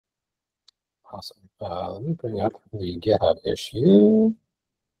Awesome. Let me bring up the GitHub issue.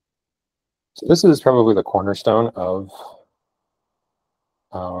 So this is probably the cornerstone of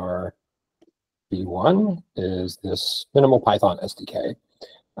our V1 is this minimal Python SDK.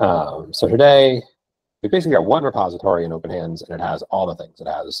 So today, we basically got one repository in OpenHands, and it has all the things. It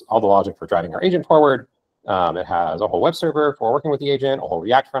has all the logic for driving our agent forward. It has a whole web server for working with the agent, a whole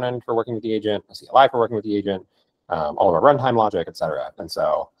React front end for working with the agent, a CLI for working with the agent, all of our runtime logic, et cetera. And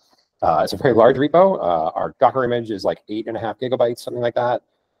so it's a very large repo. Our Docker image is like 8.5 gigabytes, something like that.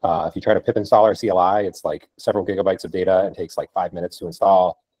 If you try to pip install our CLI, it's like several gigabytes of data and takes like 5 minutes to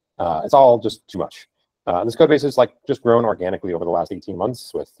install. It's all just too much. This code base is like just grown organically over the last 18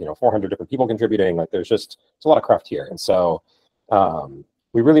 months with 400 different people contributing. Like it's a lot of cruft here, and so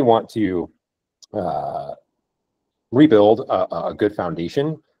we really want to rebuild a good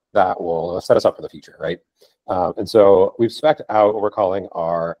foundation that will set us up for the future, right? And so we've spec'd out what we're calling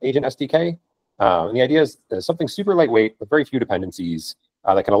our agent SDK. And the idea is something super lightweight with very few dependencies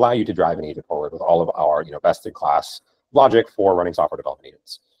that can allow you to drive an agent forward with all of our best-in-class logic for running software development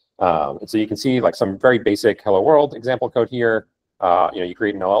agents. And so you can see like some very basic hello world example code here. You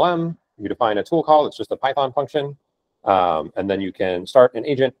create an LLM, you define a tool call. It's just a Python function, and then you can start an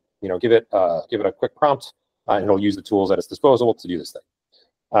agent. Give it a quick prompt, and it'll use the tools at its disposal to do this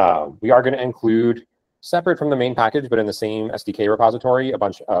thing. We are going to include, separate from the main package, but in the same SDK repository, a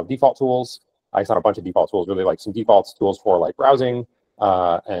bunch of default tools. It's not a bunch of default tools, really like some defaults tools for like browsing,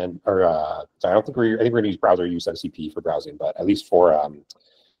 sorry, I think we're going to use browser use MCP for browsing, but at least for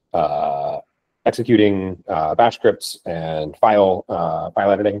executing bash scripts and file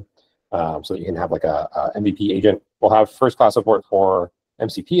editing, so that you can have like a MVP agent. We'll have first class support for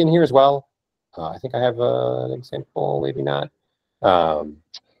MCP in here as well. I think I have an example, maybe not.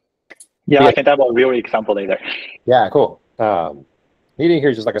 Yeah, I can have a real example later. Yeah, cool. Meeting here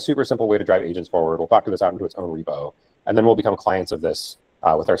is just like a super simple way to drive agents forward. We'll factor this out into its own repo, and then we'll become clients of this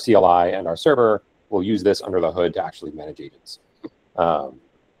with our CLI and our server. We'll use this under the hood to actually manage agents.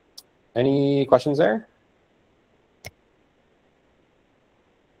 Any questions there?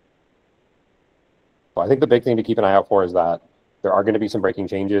 Well, I think the big thing to keep an eye out for is that there are going to be some breaking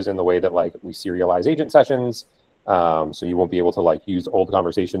changes in the way that like we serialize agent sessions. So you won't be able to like use old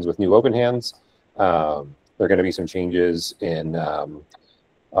conversations with new OpenHands. There are going to be some changes in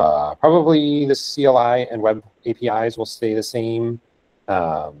probably the CLI and web APIs will stay the same.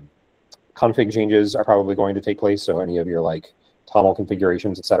 Config changes are probably going to take place. So any of your like TOML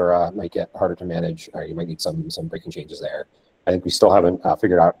configurations, et cetera, might get harder to manage, or you might need some breaking changes there. I think we still haven't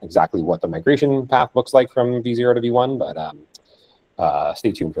figured out exactly what the migration path looks like from V0 to V1, but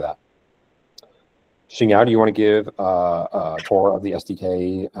stay tuned for that. Xingyao, do you want to give a tour of the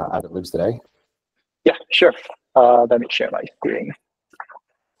SDK as it lives today? Yeah, sure. Let me share my screen.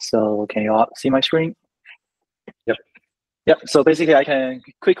 So can you all see my screen? Yep. Yep. So basically, I can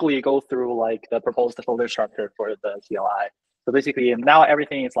quickly go through like the proposed folder structure for the CLI. So basically, now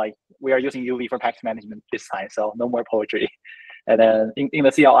everything is like we are using UV for package management this time, so no more poetry. And then in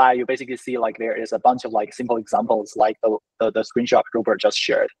the CLI, you basically see like there is a bunch of like simple examples like the screenshot Robert just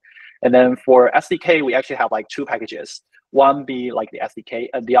shared. And then for SDK, we actually have like two packages. One be like the SDK,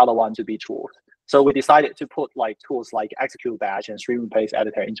 and the other one to be tools. So we decided to put like tools like execute batch and stream replace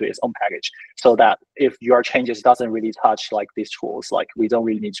editor into its own package, so that if your changes doesn't really touch like these tools, like we don't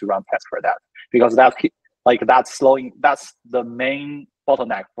really need to run tests for that, because that's the main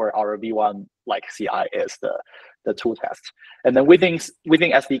bottleneck for our V1 like CI is the tool test. And then within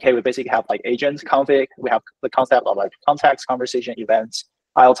SDK, we basically have like agents config. We have the concept of like context, conversation, events.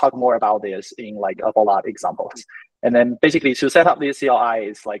 I'll talk more about this in like a whole lot of examples. And then basically to set up this CLI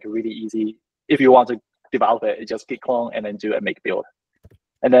is like really easy. If you want to develop it, you just git clone and then do a make build.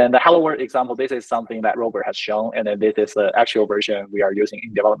 And then the Hello World example, this is something that Robert has shown, and then this is the actual version we are using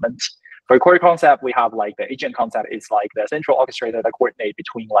in development. For core concept, we have like the agent concept is like the central orchestrator that coordinate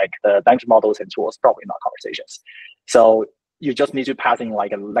between like the language models and tools, probably not conversations. So you just need to pass in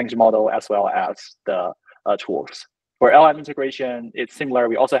like a language model as well as the tools. For LM integration, it's similar.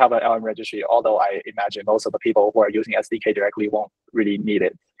 We also have an LM registry, although I imagine most of the people who are using SDK directly won't really need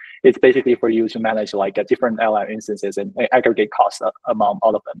it. It's basically for you to manage like different LM instances and aggregate costs among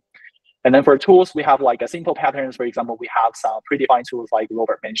all of them. And then for tools, we have like a simple patterns. For example, we have some predefined tools like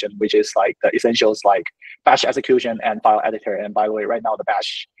Robert mentioned, which is like the essentials like bash execution and file editor. And by the way, right now the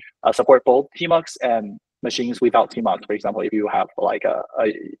bash support both tmux and machines without tmux. For example, if you have like a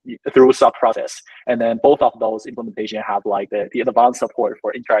through sub process, and then both of those implementation have like the advanced support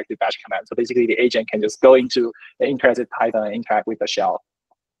for interactive bash command. So basically, the agent can just go into the interactive Python and interact with the shell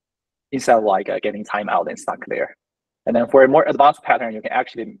instead of like getting timeout and stuck there. And then for a more advanced pattern, you can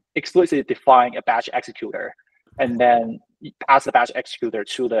actually explicitly define a batch executor and then pass the batch executor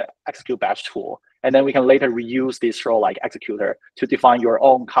to the execute batch tool. And then we can later reuse this role like executor to define your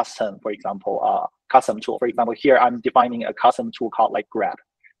own custom, for example, custom tool. For example, here I'm defining a custom tool called like grab.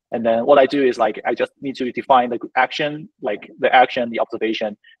 And then what I do is like, I just need to define the action, like the action, the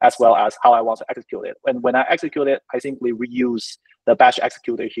observation, as well as how I want to execute it. And when I execute it, I simply reuse the batch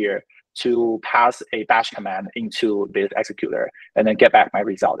executor here to pass a batch command into this executor and then get back my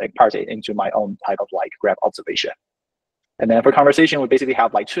result and parse it into my own type of like grab observation. And then for conversation, we basically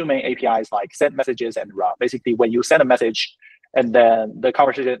have like two main APIs, like send messages and run. Basically, when you send a message, and then the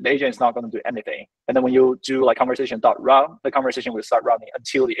agent is not going to do anything. And then when you do like conversation.run, the conversation will start running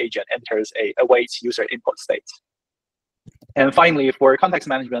until the agent enters a await user input state. And finally, for context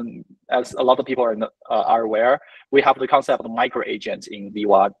management, as a lot of people are aware, we have the concept of micro agents in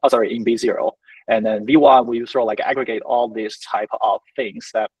V1, in V0. And then V1, we sort of like aggregate all these type of things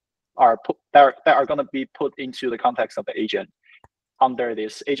that are going to be put into the context of the agent under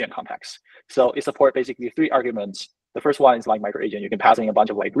this agent context. So it supports basically 3 arguments. The first one is like micro agent. You can pass in a bunch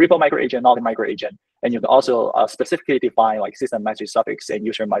of like repo micro agent, not a micro agent, and you can also specifically define like system message suffix and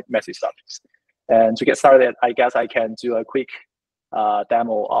user message suffix. And to get started, I guess I can do a quick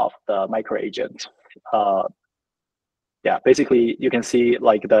demo of the micro agent. Yeah, basically you can see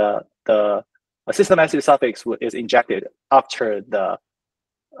like the system message suffix is injected after the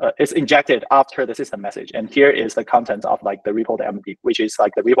system message, and here is the content of like the repo.md, which is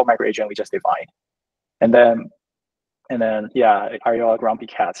like the repo micro agent we just defined. And then yeah, are you a grumpy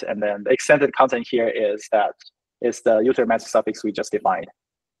cat? And then the extended content here is the user message suffix we just defined.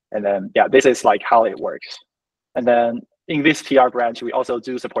 And then yeah, this is like how it works. And then in this PR branch, we also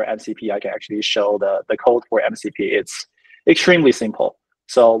do support MCP. I can actually show the code for MCP. It's extremely simple.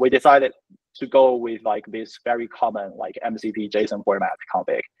 So we decided to go with like this very common like MCP JSON format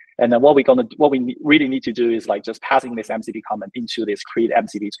config. And then what we really need to do is like just passing this MCP comment into this create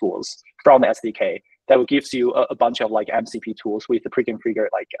MCP tools from the SDK. That will gives you a bunch of like MCP tools with the pre-configured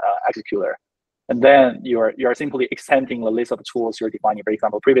like executor. And then you're simply extending the list of tools you're defining. For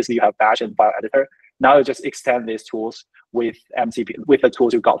example, previously you have batch and file editor. Now you just extend these tools with MCP, with the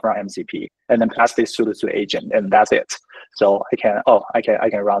tools you got from MCP, and then pass this to the agent, and that's it. So I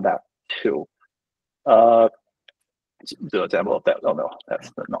can run that too. Do a demo of that. Oh no,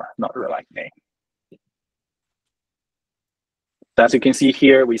 that's not the right name. As you can see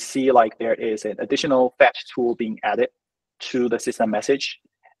here, we see like there is an additional fetch tool being added to the system message,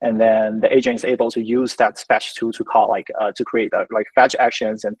 and then the agent is able to use that fetch tool to call like to create like fetch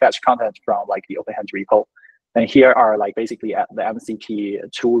actions and fetch content from like the OpenHands repo. And here are like basically the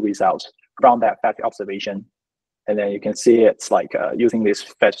MCP tool results from that fetch observation. And then you can see it's like using this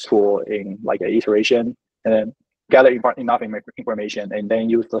fetch tool in like an iteration, and then gather enough information, and then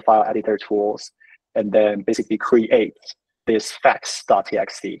use the file editor tools, and then basically create this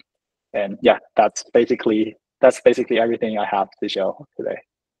facts.txt. And yeah, that's basically everything I have to show today.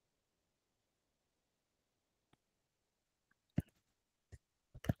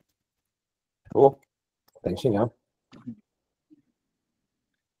 Cool. Thanks, Xingyang.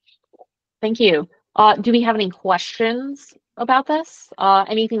 Thank you. Do we have any questions about this?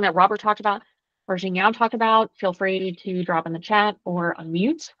 Anything that Robert talked about or Xingyang talked about, feel free to drop in the chat or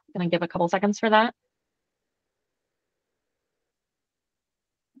unmute. Can I give a couple seconds for that?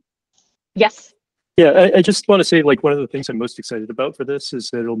 Yes. Yeah, I just want to say, like, one of the things I'm most excited about for this is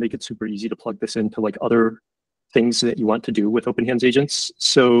that it'll make it super easy to plug this into like other things that you want to do with OpenHands agents.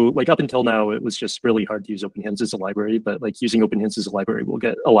 So like up until now, it was just really hard to use OpenHands as a library, but like using OpenHands as a library will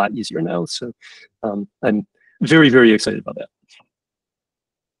get a lot easier now. So I'm very, very excited about that.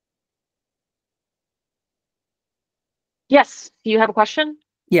 Yes, do you have a question?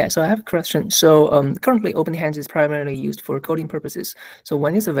 Yeah, so I have a question. So currently OpenHands is primarily used for coding purposes. So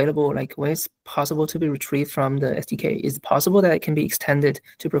when it's available, like when it's possible to be retrieved from the SDK, is it possible that it can be extended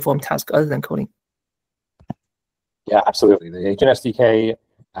to perform tasks other than coding? Yeah, absolutely. The agent SDK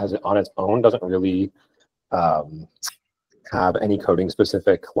on its own doesn't really have any coding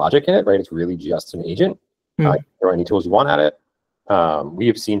specific logic in it, right? It's really just an agent. You can throw any tools you want at it. We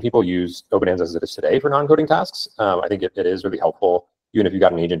have seen people use OpenHands as it is today for non-coding tasks. I think it is really helpful, even if you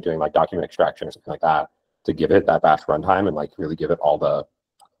got an agent doing like document extraction or something like that, to give it that batch runtime and like really give it all the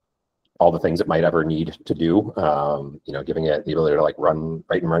things it might ever need to do. You know, giving it the ability to like write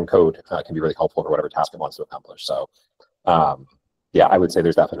and run code can be really helpful for whatever task it wants to accomplish. So yeah, I would say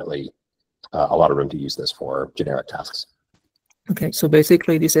there's definitely a lot of room to use this for generic tasks. Okay, so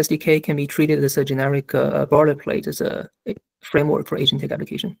basically this SDK can be treated as a generic boilerplate, as a framework for agentic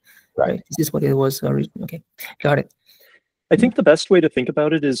application. Right. This is what it was originally. Okay, got it. I think the best way to think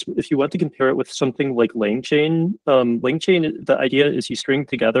about it is if you want to compare it with something like LangChain. LangChain, the idea is you string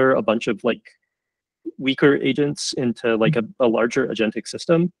together a bunch of like weaker agents into like a larger agentic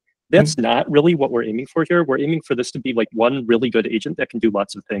system. That's not really what we're aiming for here. We're aiming for this to be like one really good agent that can do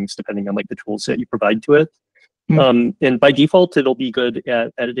lots of things depending on like the tools that you provide to it. And by default, it'll be good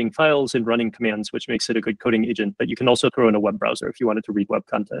at editing files and running commands, which makes it a good coding agent. But you can also throw in a web browser if you wanted to read web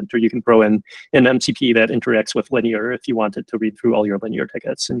content, or you can throw in an MCP that interacts with linear if you wanted to read through all your linear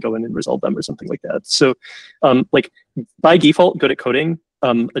tickets and go in and resolve them or something like that. So like by default, good at coding.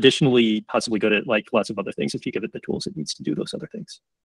 Additionally, possibly good at like lots of other things if you give it the tools it needs to do those other things.